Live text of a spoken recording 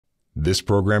This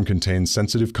program contains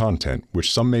sensitive content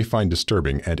which some may find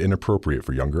disturbing and inappropriate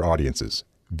for younger audiences.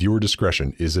 Viewer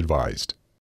discretion is advised.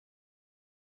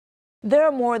 There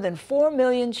are more than 4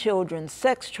 million children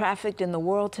sex-trafficked in the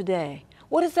world today.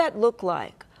 What does that look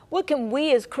like? What can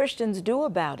we as Christians do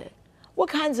about it? What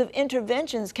kinds of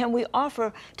interventions can we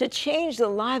offer to change the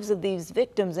lives of these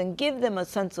victims and give them a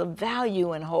sense of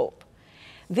value and hope?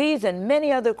 These and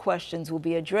many other questions will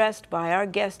be addressed by our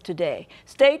guest today.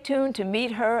 Stay tuned to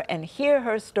meet her and hear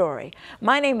her story.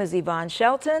 My name is Yvonne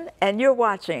Shelton, and you're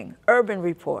watching Urban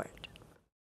Report.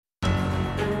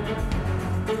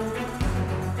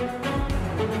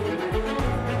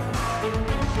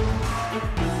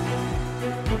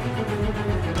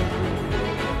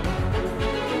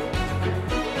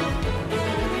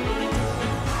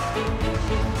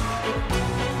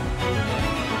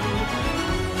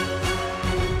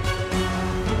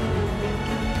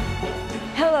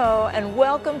 Hello and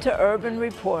welcome to Urban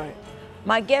Report.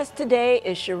 My guest today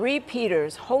is Cheri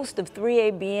Peters, host of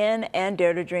 3ABN and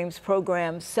Dare to Dreams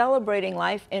program Celebrating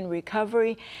Life in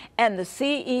Recovery and the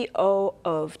CEO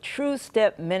of True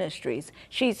Step Ministries.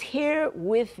 She's here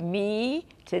with me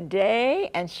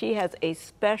today and she has a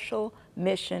special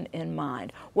mission in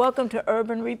mind. Welcome to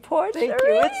Urban Report. Thank you.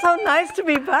 It's so nice to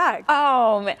be back.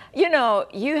 Oh man, you know,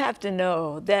 you have to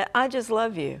know that I just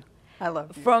love you. I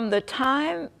love you. From the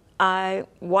time I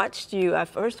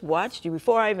first watched you,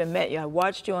 before I even met you, I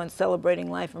watched you on Celebrating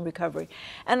Life and Recovery.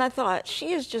 And I thought,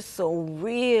 she is just so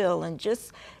real and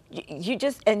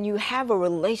you have a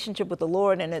relationship with the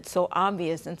Lord and it's so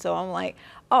obvious. And so I'm like,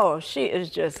 oh, she is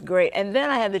just great. And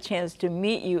then I had the chance to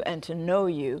meet you and to know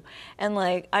you. And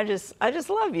like, I just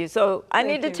love you. So I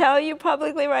need to tell you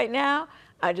publicly right now,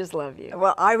 I just love you.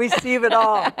 Well, I receive it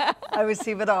all. I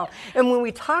receive it all. And when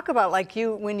we talk about, like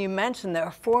when you mentioned there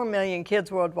are 4 million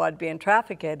kids worldwide being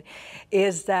trafficked,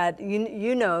 is that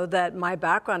you know that my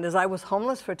background is I was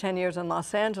homeless for 10 years in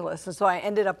Los Angeles. And so I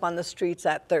ended up on the streets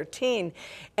at 13.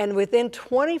 And within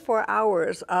 24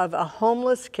 hours of a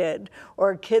homeless kid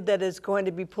or a kid that is going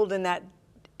to be pulled in that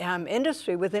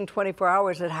industry, within 24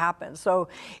 hours it happens. So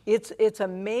it's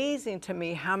amazing to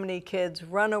me how many kids,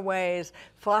 runaways,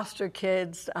 foster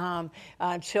kids,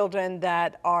 children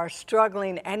that are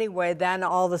struggling anyway, then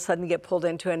all of a sudden get pulled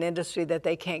into an industry that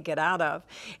they can't get out of.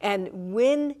 And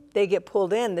when they get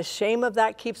pulled in, the shame of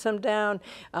that keeps them down.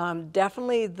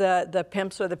 Definitely the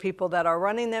pimps or the people that are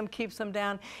running them keeps them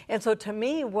down. And so to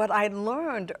me, what I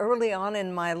learned early on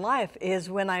in my life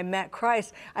is when I met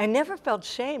Christ, I never felt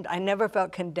shamed. I never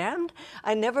felt condemned.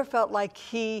 I never felt like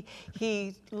he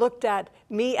looked at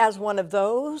me as one of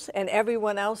those and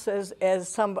everyone else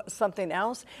as something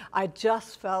else. I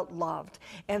just felt loved.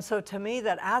 And so to me,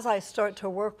 that as I start to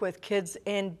work with kids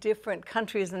in different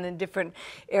countries and in different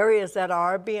areas that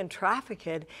are being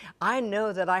trafficked, I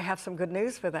know that I have some good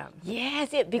news for them.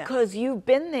 Yes, because you've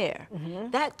been there.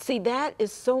 Mm-hmm. That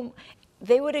is so,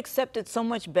 they would accept it so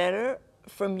much better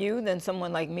from you than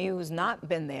someone like me who's not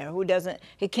been there,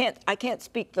 I can't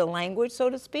speak the language,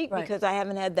 so to speak, right, because I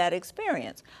haven't had that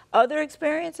experience. Other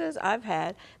experiences I've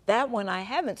had, that one I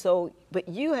haven't, so, but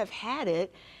you have had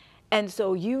it, and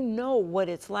so you know what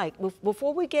it's like.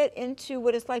 Before we get into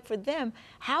what it's like for them,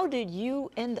 how did you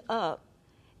end up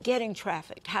getting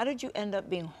trafficked? How did you end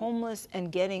up being homeless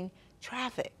and getting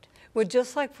trafficked? Well,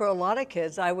 just like for a lot of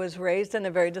kids, I was raised in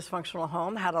a very dysfunctional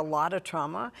home, had a lot of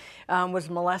trauma, was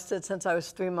molested since I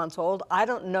was 3 months old. I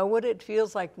don't know what it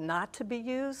feels like not to be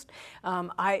used.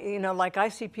 I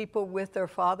see people with their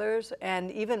fathers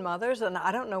and even mothers, and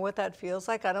I don't know what that feels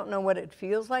like. I don't know what it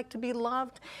feels like to be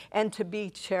loved and to be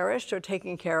cherished or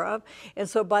taken care of. And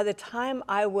so by the time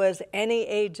I was any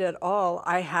age at all,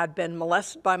 I had been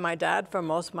molested by my dad for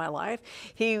most of my life.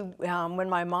 When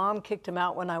my mom kicked him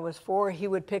out when I was 4, he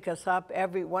would pick us up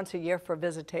once a year for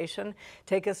visitation,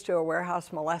 take us to a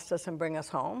warehouse, molest us, and bring us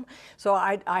home. So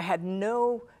I had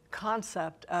no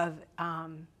concept of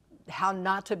how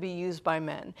not to be used by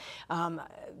men.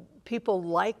 People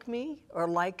like me or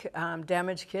like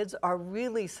damaged kids are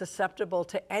really susceptible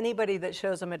to anybody that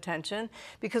shows them attention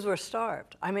because we're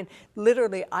starved. I mean,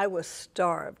 literally, I was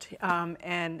starved.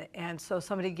 And so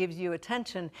somebody gives you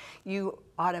attention, you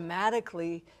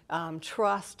automatically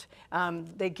trust.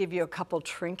 They give you a couple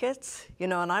trinkets,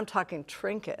 and I'm talking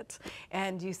trinkets.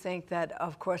 And you think that,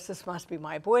 of course, this must be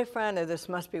my boyfriend or this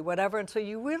must be whatever. And so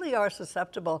you really are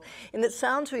susceptible. And it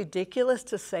sounds ridiculous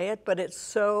to say it, but it's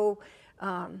so,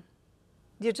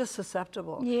 you're just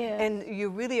susceptible. Yeah. And you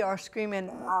really are screaming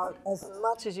out as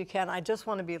much as you can, I just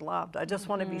want to be loved. I just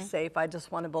want to be safe. I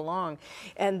just want to belong.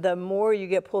 And the more you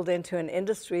get pulled into an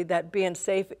industry that being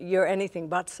safe, you're anything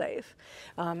but safe.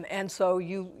 And so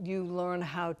you learn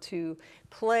how to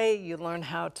play, you learn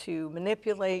how to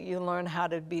manipulate, you learn how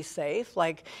to be safe.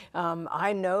 Like,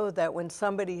 I know that when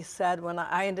somebody said, when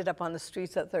I ended up on the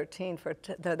streets at 13 for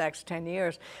the next 10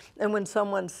 years, and when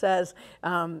someone says,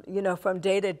 you know, from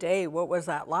day to day, what was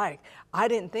that like? I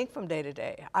didn't think from day to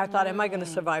day. I thought, am I going to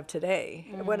survive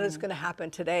today? What is going to happen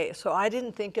today? So I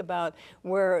didn't think about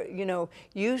where, you know,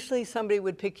 usually somebody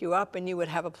would pick you up and you would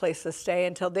have a place to stay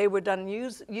until they were done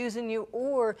using you,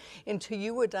 or until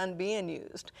you were done being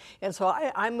used. And so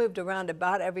I moved around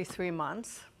about every 3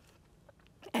 months.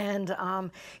 And,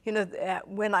 you know,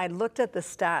 when I looked at the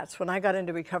stats, when I got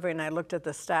into recovery and I looked at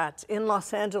the stats, in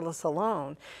Los Angeles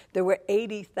alone, there were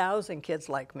 80,000 kids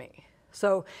like me.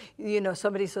 So, you know,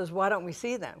 somebody says, why don't we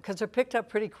see them? Because they're picked up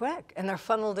pretty quick and they're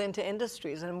funneled into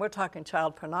industries. And we're talking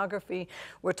child pornography,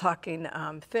 we're talking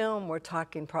film, we're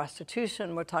talking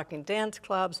prostitution, we're talking dance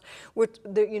clubs.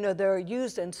 You know, they're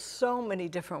used in so many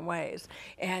different ways.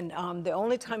 And the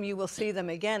only time you will see them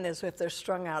again is if they're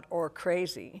strung out or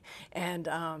crazy. And,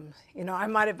 you know, I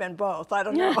might have been both, I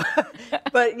don't know.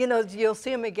 But, you know, you'll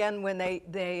see them again when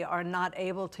they are not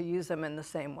able to use them in the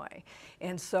same way.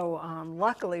 And so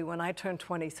luckily, when I turned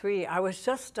 23, I was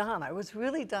just done. I was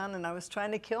really done, and I was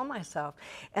trying to kill myself.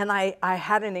 And I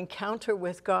had an encounter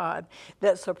with God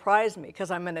that surprised me, because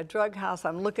I'm in a drug house.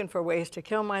 I'm looking for ways to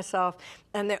kill myself.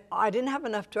 And I didn't have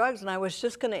enough drugs, and I was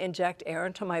just going to inject air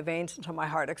into my veins until my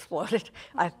heart exploded.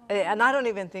 And I don't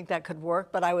even think that could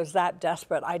work, but I was that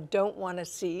desperate. I don't want to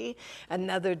see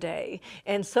another day.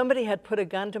 And somebody had put a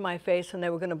gun to my face, and they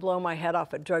were going to blow my head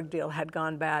off. A drug deal had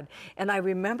gone bad. And I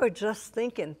remember just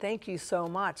thinking, thank you so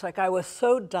much. Like, I was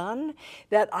so done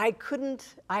that I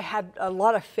had a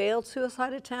lot of failed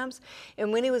suicide attempts.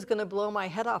 And when he was going to blow my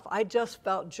head off, I just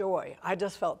felt joy. I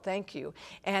just felt thank you,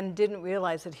 and didn't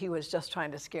realize that he was just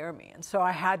trying to scare me. And so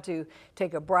I had to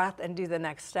take a breath and do the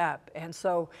next step. And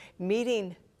so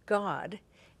meeting God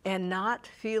and not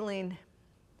feeling,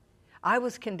 I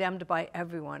was condemned by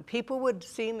everyone. People would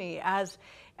see me as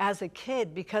a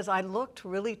kid because I looked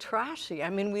really trashy.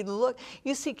 I mean,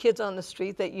 you see kids on the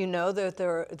street that you know that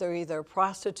they're either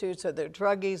prostitutes or they're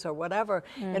druggies or whatever,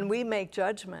 and we make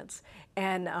judgments.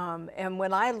 And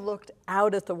when I looked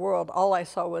out at the world, all I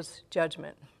saw was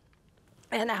judgment.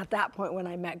 And at that point, when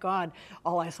I met God,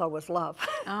 all I saw was love.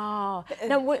 Oh,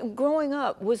 now growing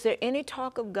up, was there any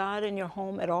talk of God in your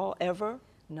home at all, ever?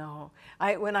 No.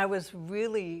 When I was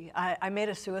really, I made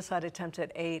a suicide attempt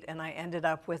at 8, and I ended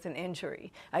up with an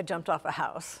injury. I jumped off a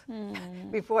house.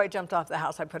 Before I jumped off the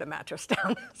house, I put a mattress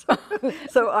down.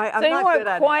 So I'm not good at it. So you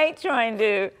weren't quite trying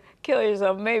to kill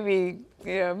yourself, maybe,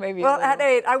 yeah, maybe. Well, at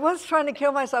 8, I was trying to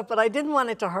kill myself, but I didn't want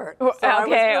it to hurt. So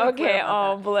okay.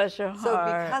 Oh, bless your heart. So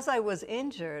because I was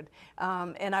injured,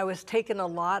 and I was taking a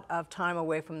lot of time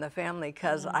away from the family,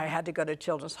 because I had to go to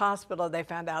Children's Hospital. They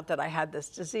found out that I had this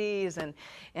disease, and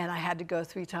I had to go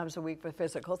 3 times a week for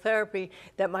physical therapy,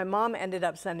 that my mom ended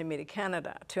up sending me to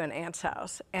Canada to an aunt's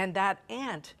house. And that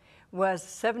aunt was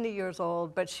 70 years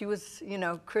old, but she was, you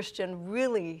know, Christian,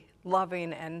 really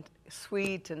loving and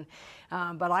sweet. And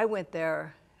but I went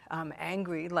there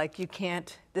angry, like, you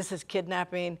can't, this is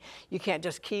kidnapping, you can't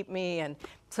just keep me. And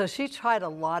so she tried a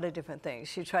lot of different things.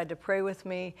 She tried to pray with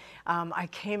me. I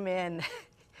came in,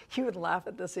 you would laugh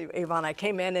at this, Yvonne. I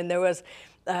came in and there was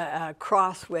a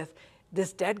cross with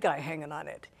this dead guy hanging on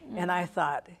it. And I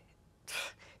thought,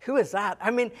 who is that? I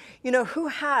mean, you know, who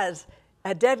has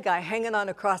a dead guy hanging on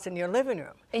a cross in your living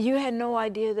room? And you had no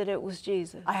idea that it was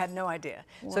Jesus? I had no idea.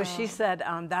 Wow. So she said,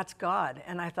 that's God.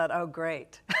 And I thought, oh,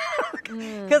 great.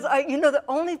 Because, you know, the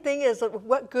only thing is,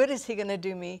 what good is he going to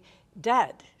do me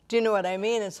dead? Do you know what I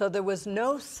mean? And so there was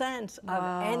no sense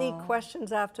of any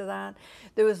questions after that.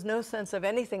 There was no sense of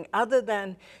anything other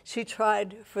than she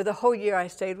tried, for the whole year I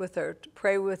stayed with her, to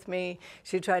pray with me.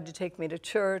 She tried to take me to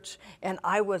church. And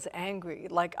I was angry.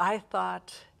 Like, I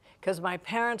thought, because my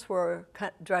parents were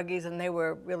druggies and they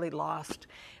were really lost.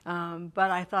 But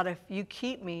I thought, if you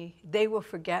keep me, they will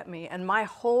forget me. And my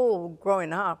whole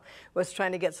growing up was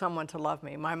trying to get someone to love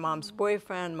me. My mom's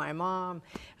boyfriend, my mom,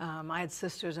 I had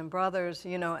sisters and brothers,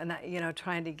 you know, and you know,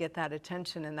 trying to get that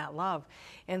attention and that love.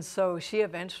 And so she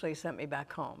eventually sent me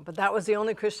back home. But that was the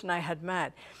only Christian I had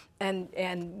met.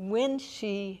 And when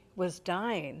she was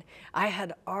dying, I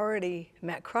had already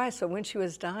met Christ. So when she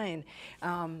was dying,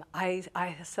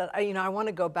 I said, you know, I want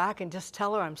to go back and just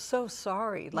tell her I'm so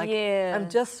sorry. Like, yeah. I'm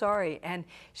just sorry. And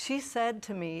she said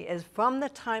to me, is from the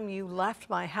time you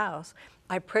left my house,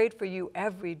 I prayed for you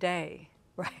every day,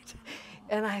 right?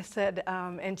 And I said,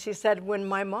 and she said, when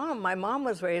my mom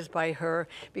was raised by her,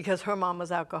 because her mom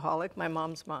was alcoholic, my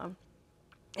mom's mom.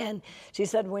 And she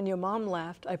said, when your mom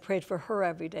left, I prayed for her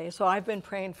every day. So I've been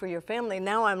praying for your family.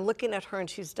 Now I'm looking at her and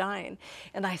she's dying.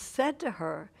 And I said to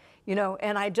her, you know,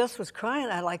 and I just was crying.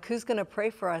 I like, who's going to pray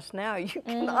for us now? You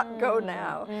cannot go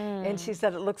now. And she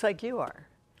said, it looks like you are.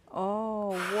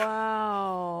 Oh,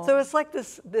 wow. So it's like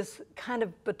this kind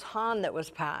of baton that was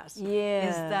passed. Yes.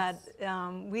 Is that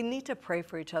we need to pray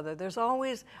for each other. There's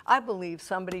always, I believe,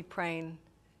 somebody praying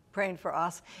for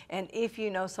us. And if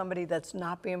you know somebody that's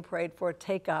not being prayed for,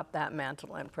 take up that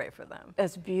mantle and pray for them.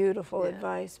 That's beautiful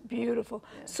advice. Beautiful.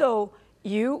 Yeah. So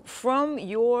you, from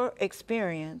your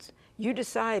experience, you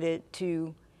decided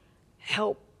to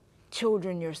help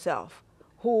children yourself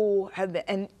who have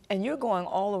been, and you're going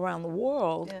all around the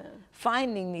world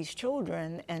finding these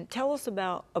children. And tell us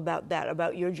about that,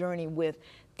 about your journey with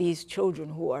these children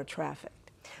who are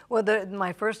trafficked. Well,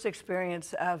 my first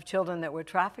experience of children that were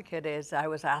trafficked is I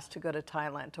was asked to go to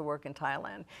Thailand, to work in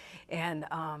Thailand. And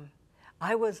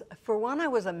I was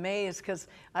amazed because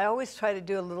I always try to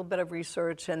do a little bit of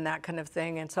research and that kind of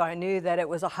thing. And so I knew that it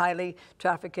was a highly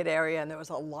trafficked area and there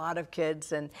was a lot of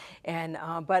kids.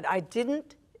 But I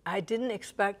didn't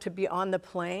expect to be on the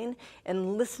plane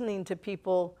and listening to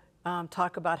people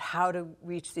talk about how to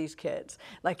reach these kids.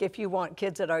 Like if you want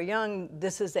kids that are young,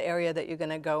 this is the area that you're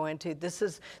going to go into. This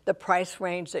is the price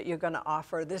range that you're going to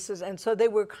offer. And so they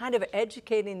were kind of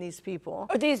educating these people.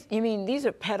 Are these, you mean these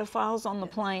are pedophiles on the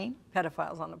plane?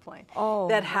 Pedophiles on the plane. Oh,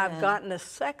 that have gotten a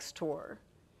sex tour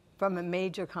from a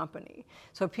major company.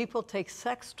 So people take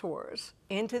sex tours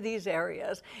into these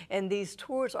areas, and these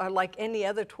tours are like any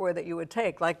other tour that you would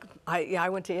take. Like I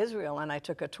went to Israel and I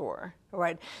took a tour,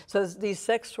 right? So these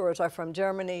sex tours are from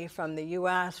Germany, from the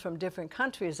US, from different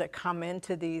countries that come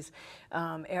into these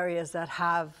areas that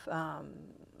have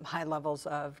high levels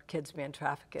of kids being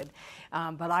trafficked.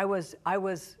 But I was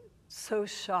so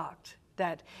shocked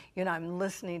that, you know, I'm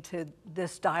listening to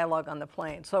this dialogue on the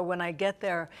plane. So when I get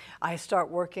there, I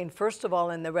start working, first of all,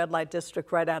 in the red light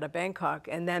district right out of Bangkok,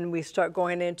 and then we start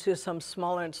going into some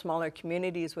smaller and smaller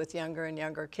communities with younger and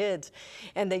younger kids.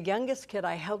 And the youngest kid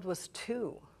I held was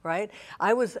 2, right?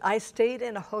 I stayed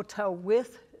in a hotel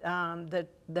with the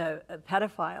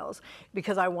pedophiles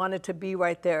because I wanted to be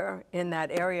right there in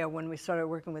that area when we started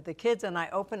working with the kids. And I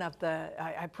opened up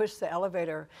I pushed the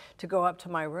elevator to go up to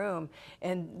my room,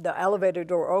 and the elevator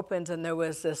door opens and there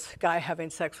was this guy having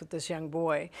sex with this young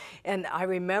boy. And I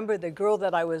remember the girl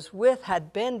that I was with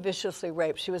had been viciously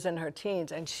raped. She was in her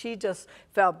teens and she just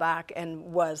fell back and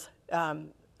was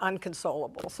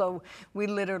unconsolable. So we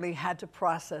literally had to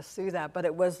process through that. But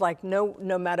it was like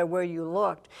no matter where you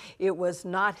looked, it was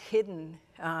not hidden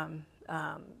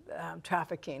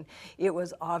trafficking. It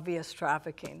was obvious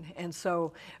trafficking. And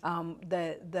so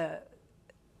the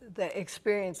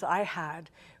experience I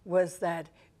had was that,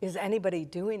 is anybody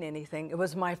doing anything? It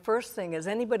was my first thing, is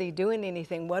anybody doing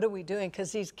anything? What are we doing?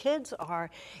 Because these kids are,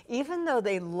 even though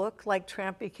they look like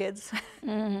trampy kids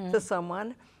to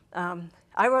someone,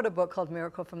 I wrote a book called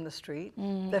Miracle from the Street.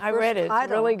 I read it. It's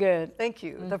really good. Thank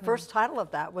you. The first title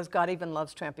of that was God Even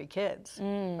Loves Trampy Kids,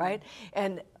 right?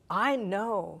 And I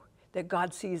know that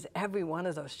God sees every one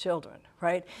of those children,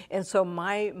 right? And so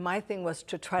my thing was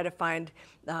to try to find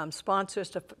sponsors,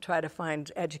 to try to find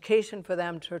education for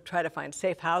them, to try to find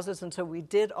safe houses. And so we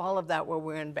did all of that while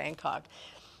we were in Bangkok.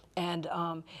 And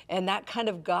that kind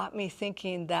of got me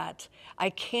thinking that I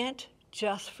can't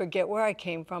just forget where I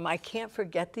came from. I can't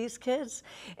forget these kids.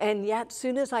 And yet,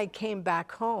 soon as I came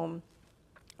back home,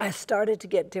 I started to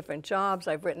get different jobs.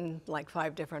 I've written like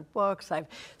 5 different books. I've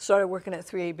started working at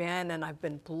 3ABN, and I've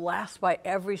been blessed by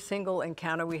every single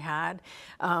encounter we had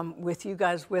with you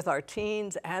guys, with our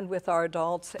teens and with our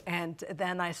adults. And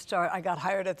then I got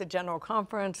hired at the General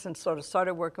Conference and sort of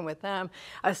started working with them.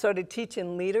 I started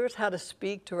teaching leaders how to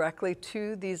speak directly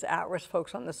to these at-risk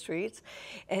folks on the streets.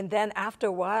 And then after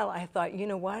a while, I thought, you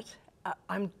know what?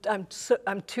 I'm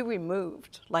too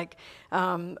removed. Like,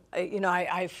 you know,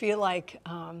 I feel like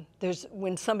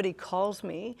when somebody calls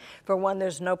me, for one,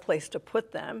 there's no place to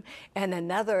put them, and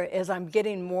another is I'm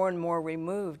getting more and more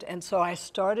removed. And so I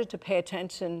started to pay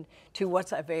attention to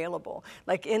what's available.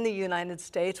 Like in the United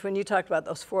States, when you talked about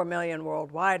those 4 million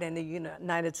worldwide, in the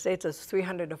United States, there's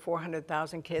 300 to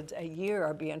 400,000 kids a year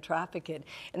are being trafficked,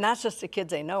 and that's just the kids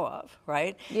they know of,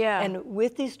 right? Yeah. And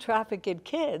with these trafficked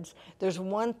kids, there's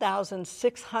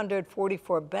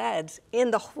 1,644 beds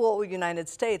in the whole United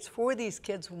States for these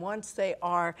kids once they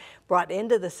are brought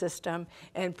into the system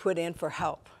and put in for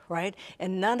help, right?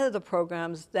 And none of the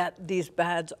programs that these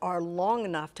BADS are long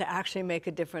enough to actually make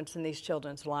a difference in these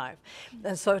children's life.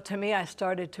 And so to me, I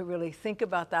started to really think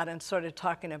about that and started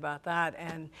talking about that,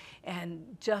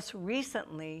 and just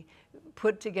recently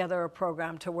put together a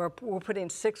program to where we're putting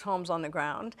 6 homes on the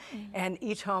ground, and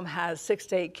each home has 6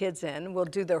 to 8 kids in. We'll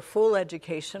do their full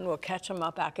education, we'll catch them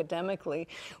up academically,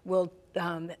 we'll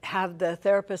have the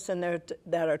therapists in there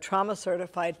that are trauma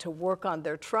certified to work on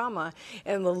their trauma,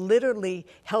 and we'll literally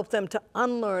help them to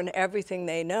unlearn everything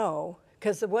they know,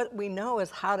 because what we know is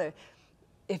how to.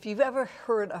 If you've ever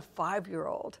heard a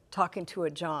 5-year-old talking to a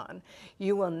John,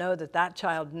 you will know that that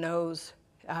child knows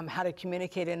how to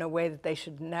communicate in a way that they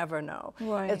should never know.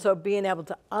 Right. And so being able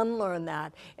to unlearn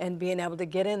that and being able to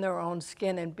get in their own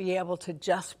skin and be able to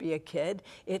just be a kid,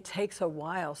 it takes a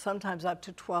while, sometimes up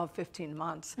to 12, 15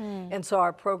 months. And so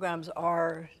our programs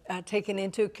are taking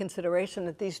into consideration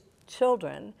that these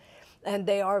children, and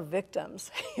they are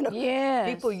victims. You know, Yes.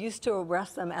 people used to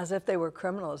arrest them as if they were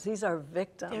criminals. These are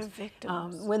victims. They're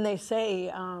victims. When they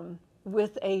say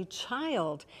with a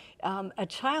child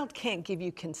can't give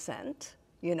you consent,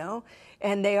 you know,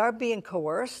 and they are being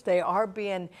coerced. They are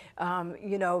being,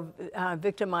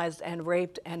 victimized and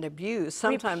raped and abused.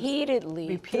 Sometimes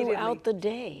repeatedly throughout the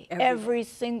day, every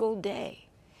single day.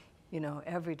 You know,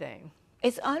 every day.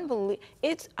 It's unbelievable.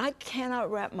 I cannot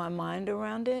wrap my mind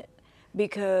around it,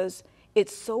 because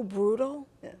it's so brutal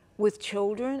with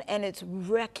children, and it's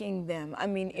wrecking them. I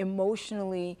mean,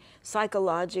 emotionally,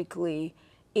 psychologically,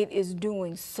 it is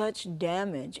doing such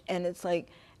damage. And it's like,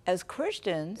 as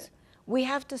Christians, we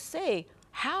have to say,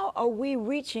 how are we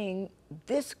reaching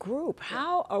this group?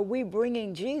 How are we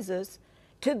bringing Jesus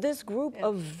to this group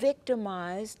of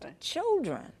victimized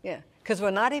children? Yeah, because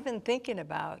we're not even thinking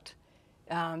about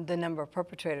the number of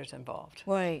perpetrators involved.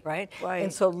 Right. Right? Right.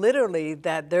 And so literally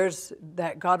that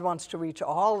God wants to reach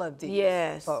all of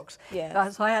these folks.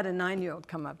 Yes. So I had a 9-year-old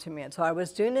come up to me, and so I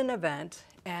was doing an event,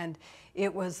 and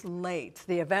it was late.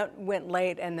 The event went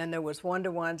late, and then there was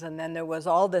one-to-ones, and then there was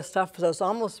all this stuff. So it was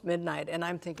almost midnight, and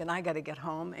I'm thinking, I got to get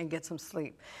home and get some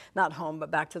sleep. Not home, but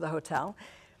back to the hotel.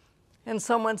 And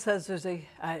someone says, there's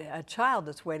a child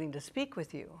that's waiting to speak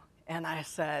with you. And I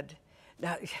said,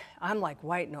 now, I'm like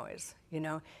white noise, you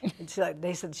know. And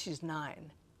they said she's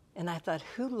 9. And I thought,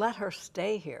 who let her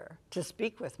stay here to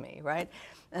speak with me, right?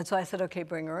 And so I said, okay,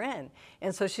 bring her in.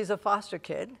 And so she's a foster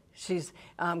kid. She's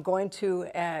going to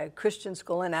a Christian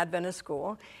school, an Adventist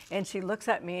school. And she looks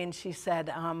at me and she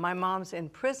said, my mom's in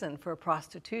prison for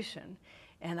prostitution.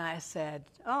 And I said,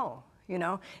 oh, you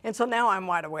know. And so now I'm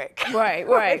wide awake. Right.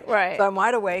 So I'm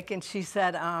wide awake, and she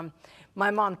said,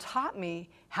 my mom taught me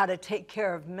how to take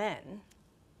care of men.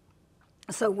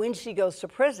 So when she goes to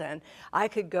prison, I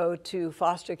could go to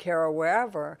foster care or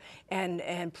wherever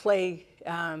and play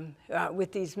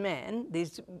with these men,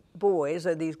 these boys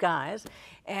or these guys,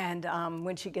 and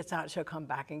when she gets out, she'll come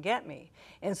back and get me.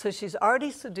 And so she's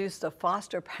already seduced a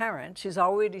foster parent. She's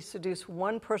already seduced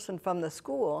one person from the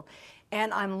school.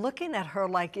 And I'm looking at her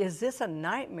like, is this a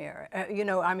nightmare? You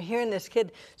know, I'm hearing this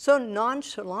kid so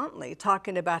nonchalantly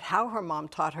talking about how her mom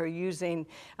taught her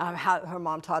how her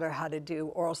mom taught her how to do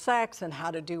oral sex and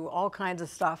how to do all kinds of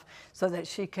stuff so that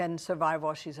she can survive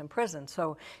while she's in prison.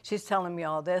 So she's telling me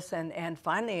all this, and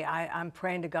finally I'm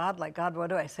praying to God, like, God, what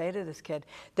do I say to this kid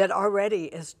that already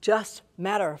is just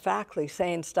matter-of-factly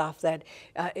saying stuff that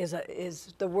is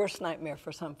the worst nightmare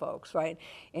for some folks, right?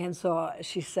 And so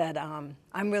she said, I'm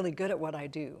really good at what I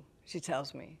do, she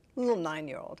tells me, a little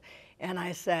 9-year-old. And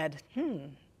I said,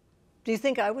 do you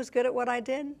think I was good at what I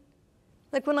did?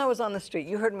 Like when I was on the street,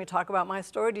 you heard me talk about my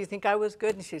story, do you think I was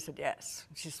good? And she said, yes.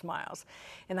 She smiles.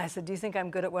 And I said, do you think I'm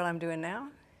good at what I'm doing now?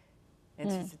 And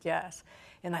she said, yes.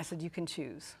 And I said, you can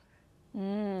choose.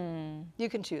 You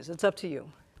can choose, it's up to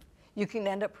you. You can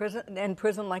end up in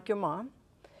prison like your mom.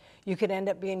 You could end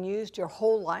up being used your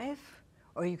whole life,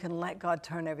 or you can let God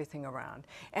turn everything around.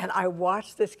 And I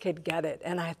watched this kid get it,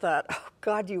 and I thought, oh,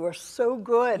 God, you are so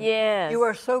good. Yes. You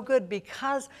are so good,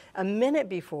 because a minute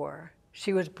before,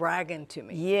 she was bragging to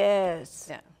me. Yes.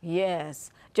 Yeah.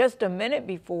 Yes. Just a minute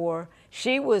before,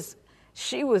 she was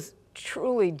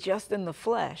truly just in the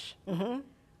flesh.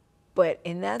 But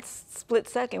in that split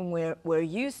second where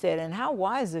you said, and how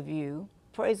wise of you,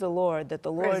 praise the Lord, that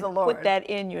the Lord put that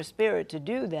in your spirit to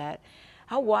do that.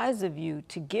 How wise of you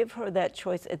to give her that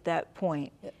choice at that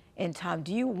point in time.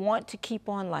 Do you want to keep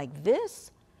on like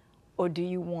this, or do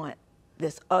you want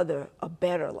this other, a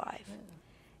better life?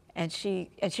 And she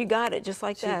got it just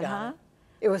like that, huh?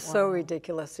 It was so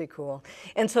ridiculously cool.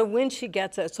 And so when she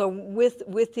gets it, so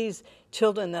with these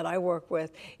children that I work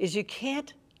with, is you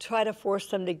can't try to force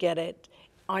them to get it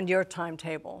on your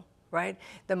timetable. right?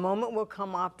 The moment will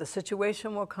come up, the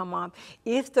situation will come up.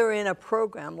 If they're in a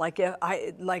program, like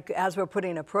as we're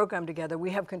putting a program together, we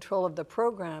have control of the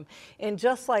program. And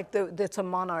just like it's a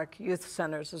Monarch Youth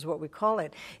Centers is what we call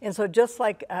it. And so just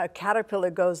like a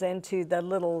caterpillar goes into the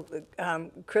little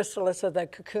chrysalis of the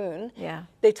cocoon, yeah,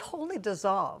 they totally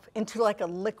dissolve into like a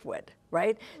liquid.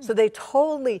 Right? So they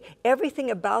totally,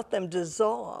 everything about them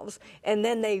dissolves, and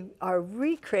then they are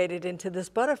recreated into this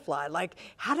butterfly. Like,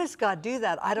 how does God do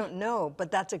that? I don't know,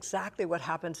 but that's exactly what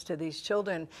happens to these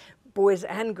children, boys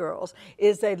and girls,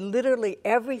 is they literally,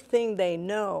 everything they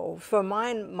know, for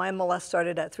mine, my molest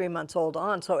started at 3 months old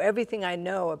on, so everything I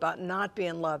know about not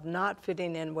being loved, not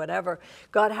fitting in, whatever,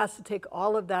 God has to take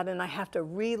all of that, and I have to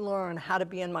relearn how to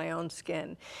be in my own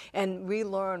skin, and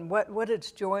relearn what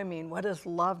does joy mean, what does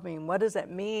love mean, what does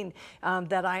it mean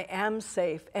that I am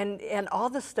safe, and all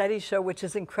the studies show, which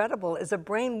is incredible, is a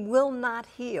brain will not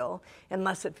heal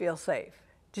unless it feels safe.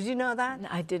 Did you know that?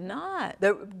 I did not.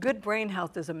 The good brain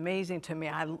health is amazing to me.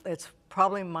 It's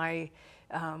probably my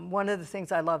one of the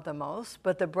things I love the most,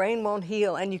 but the brain won't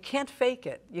heal, and you can't fake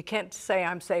it. You can't say,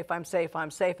 I'm safe, I'm safe,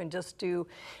 I'm safe, and just do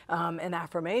an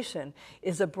affirmation.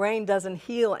 The brain doesn't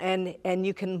heal, and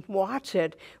you can watch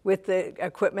it with the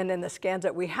equipment and the scans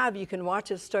that we have. You can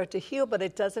watch it start to heal, but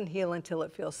it doesn't heal until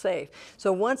it feels safe.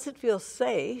 So once it feels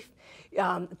safe,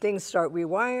 things start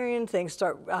rewiring, things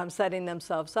start setting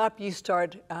themselves up, you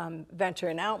start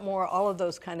venturing out more, all of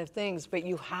those kind of things, but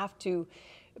you have to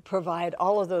provide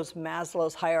all of those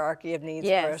Maslow's hierarchy of needs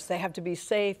first. They have to be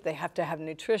safe, they have to have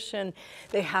nutrition,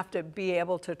 they have to be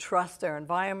able to trust their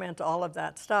environment, all of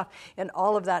that stuff, and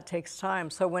all of that takes time.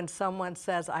 So when someone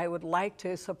says, I would like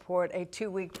to support a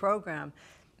 2-week program,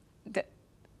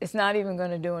 it's not even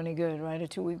going to do any good, right? A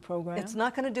 2-week program? It's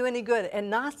not going to do any good. And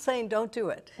not saying don't do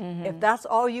it. Mm-hmm. If that's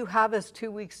all you have is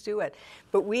 2 weeks, do it.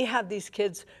 But we have these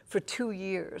kids for 2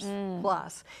 years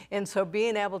plus. And so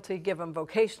being able to give them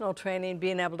vocational training,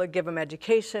 being able to give them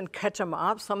education, catch them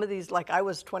up. Some of these, like I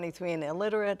was 23 and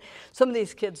illiterate. Some of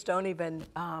these kids don't even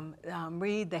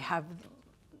read. They have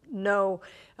no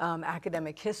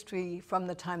academic history from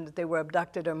the time that they were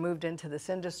abducted or moved into this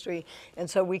industry. And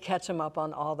so we catch them up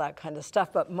on all that kind of stuff.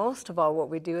 But most of all, what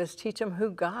we do is teach them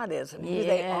who God is and who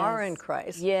they are in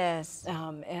Christ. Yes.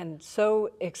 And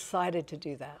so excited to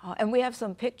do that. And we have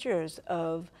some pictures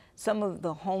of some of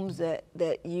the homes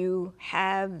that you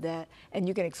have and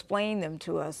you can explain them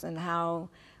to us and how,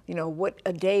 you know, what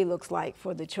a day looks like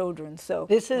for the children. So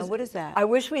this is, what is that? I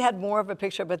wish we had more of a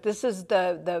picture, but this is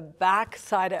the back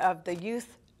side of the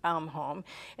youth home,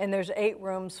 and there's 8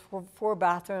 rooms, 4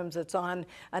 bathrooms. It's on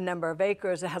a number of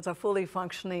acres. It has a fully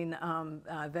functioning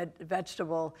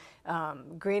vegetable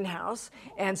greenhouse,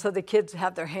 and so the kids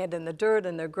have their hand in the dirt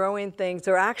and they're growing things.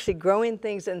 They're actually growing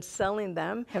things and selling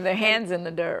them. Have their hands in the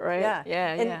dirt, right? Yeah,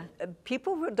 yeah. And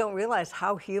people don't realize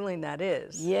how healing that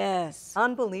is. Yes.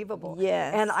 Unbelievable.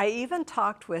 Yes. And I even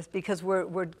talked with, because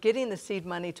we're getting the seed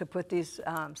money to put these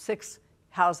 6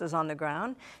 houses on the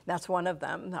ground. That's one of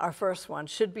them. Our first one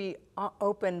should be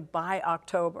open by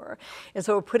October. And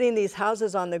so we're putting these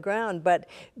houses on the ground,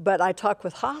 but I talked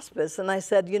with hospice and I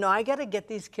said, you know, I got to get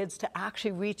these kids to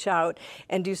actually reach out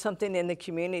and do something in the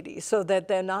community so that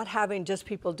they're not having just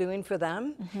people doing for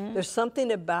them. Mm-hmm. There's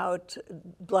something about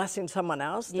blessing someone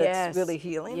else that's really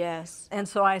healing. Yes. And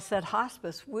so I said,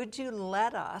 hospice, would you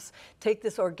let us take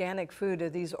this organic food or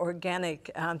these organic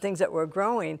things that we're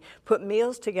growing, put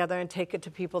meals together and take it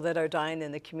to people that are dying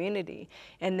in the community?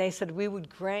 And they said, we would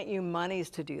grant you monies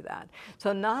to do that.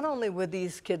 So not only would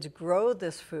these kids grow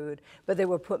this food, but they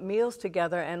would put meals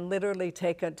together and literally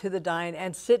take it to the dying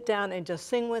and sit down and just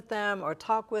sing with them or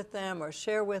talk with them or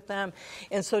share with them.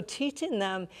 And so teaching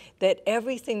them that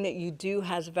everything that you do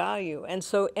has value. And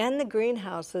so in the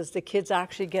greenhouses, the kids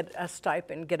actually get a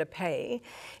stipend, get a pay.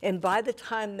 And by the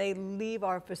time they leave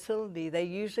our facility, they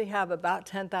usually have about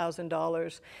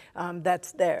 $10,000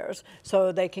 that's theirs.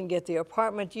 So they can get the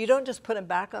apartment. You don't just put them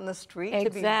back on the street to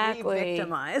be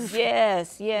re-victimized.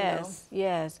 Yes, yes, you know?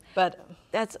 yes. But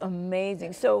that's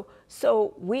amazing.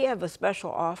 So we have a special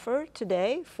offer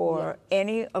today for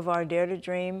any of our Dare to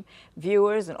Dream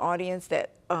viewers and audience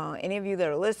that any of you that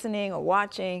are listening or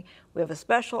watching, we have a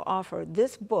special offer.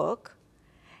 This book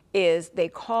is They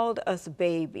Called Us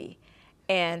Baby.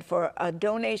 And for a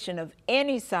donation of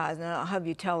any size, and I'll have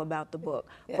you tell about the book,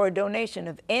 for a donation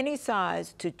of any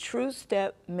size to True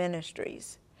Step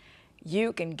Ministries,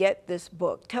 you can get this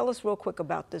book. Tell us real quick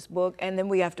about this book, and then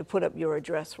we have to put up your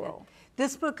address roll.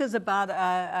 This book is about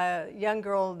a young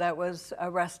girl that was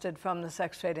arrested from the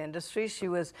sex trade industry. She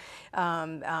was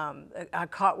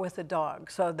caught with a dog.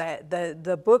 So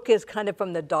the book is kind of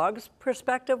from the dog's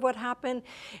perspective what happened,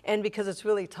 and because it's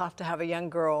really tough to have a young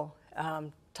girl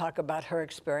talk about her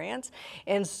experience.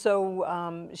 And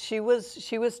so she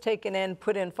was taken in,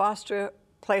 put in foster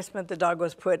placement. The dog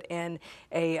was put in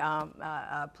a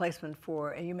placement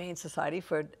for a humane society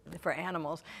for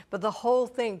animals. But the whole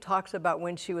thing talks about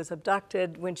when she was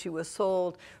abducted, when she was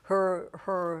sold,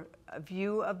 her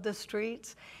view of the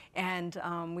streets. And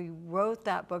we wrote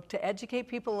that book to educate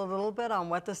people a little bit on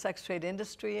what the sex trade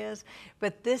industry is.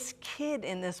 But this kid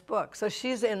in this book, so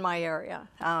she's in my area,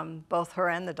 both her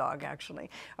and the dog actually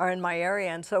are in my area.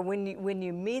 And so when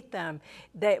you meet them,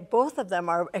 both of them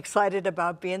are excited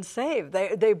about being saved.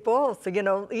 They both, you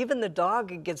know, even the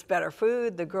dog gets better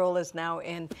food. The girl is now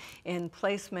in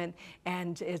placement,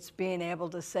 and it's being able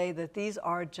to say that these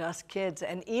are just kids.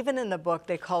 And even in the book,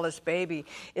 they call us baby,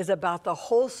 is about the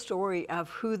whole story of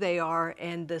who they are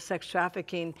and the sex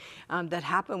trafficking that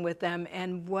happened with them,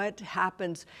 and what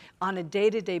happens on a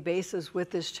day-to-day basis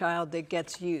with this child that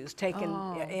gets used, taken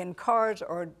in cars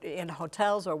or in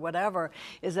hotels or whatever,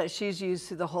 is that she's used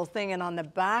through the whole thing. And on the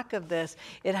back of this,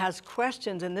 it has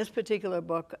questions in this particular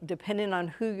book, depending on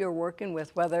who you're working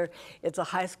with, whether it's a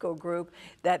high school group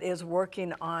that is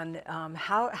working on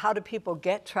how do people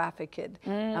get trafficked,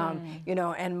 you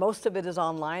know, and most of it is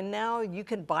online now. You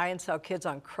can buy and sell kids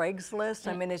on Craigslist.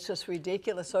 I mean, it's just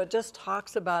ridiculous. So it just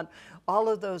talks about all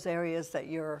of those areas that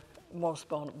you're most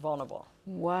vulnerable.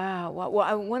 Wow. Well,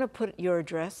 I want to put your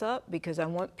address up because I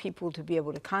want people to be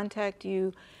able to contact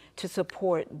you to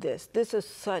support this. This is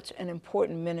such an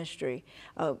important ministry.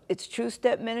 It's True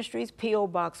Step Ministries, P.O.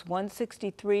 Box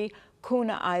 163,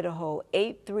 Kuna, Idaho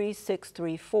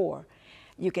 83634.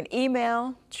 You can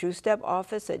email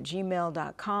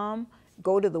truestepoffice@gmail.com.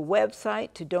 Go to the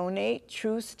website to donate,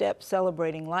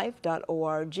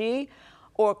 truestepcelebratinglife.org,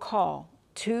 or call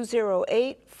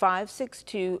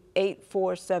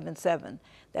 208-562-8477.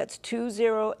 That's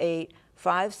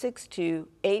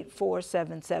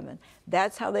 208-562-8477.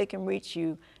 That's how they can reach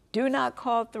you. Do not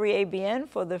call 3ABN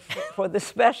for the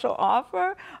special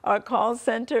offer. Our call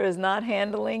center is not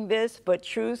handling this, but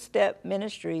True Step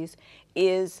Ministries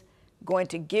is going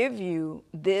to give you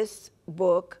this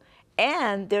book.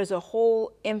 And there's a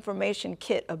whole information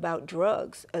kit about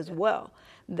drugs as well.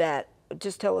 That,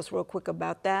 just tell us real quick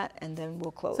about that, and then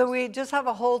we'll close. So we just have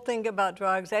a whole thing about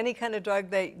drugs, any kind of drug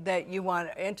that you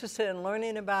want, interested in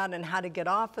learning about, and how to get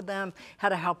off of them, how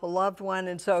to help a loved one.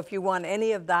 And so if you want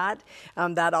any of that,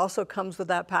 that also comes with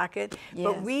that packet. Yes.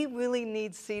 But we really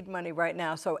need seed money right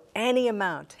now. So any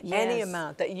amount, any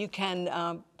amount that you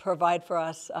can provide for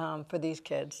us for these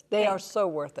kids. They are so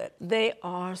worth it. They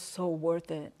are so worth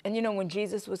it. And you know, when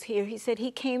Jesus was here, he said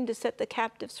he came to set the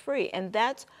captives free. And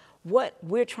that's what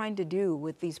we're trying to do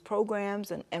with these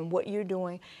programs and what you're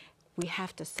doing. We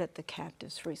have to set the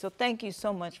captives free. So thank you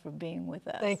so much for being with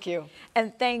us. Thank you.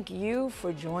 And thank you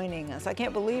for joining us. I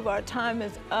can't believe our time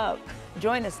is up.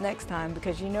 Join us next time,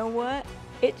 because you know what?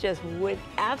 It just would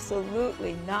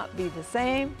absolutely not be the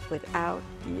same without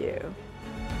you.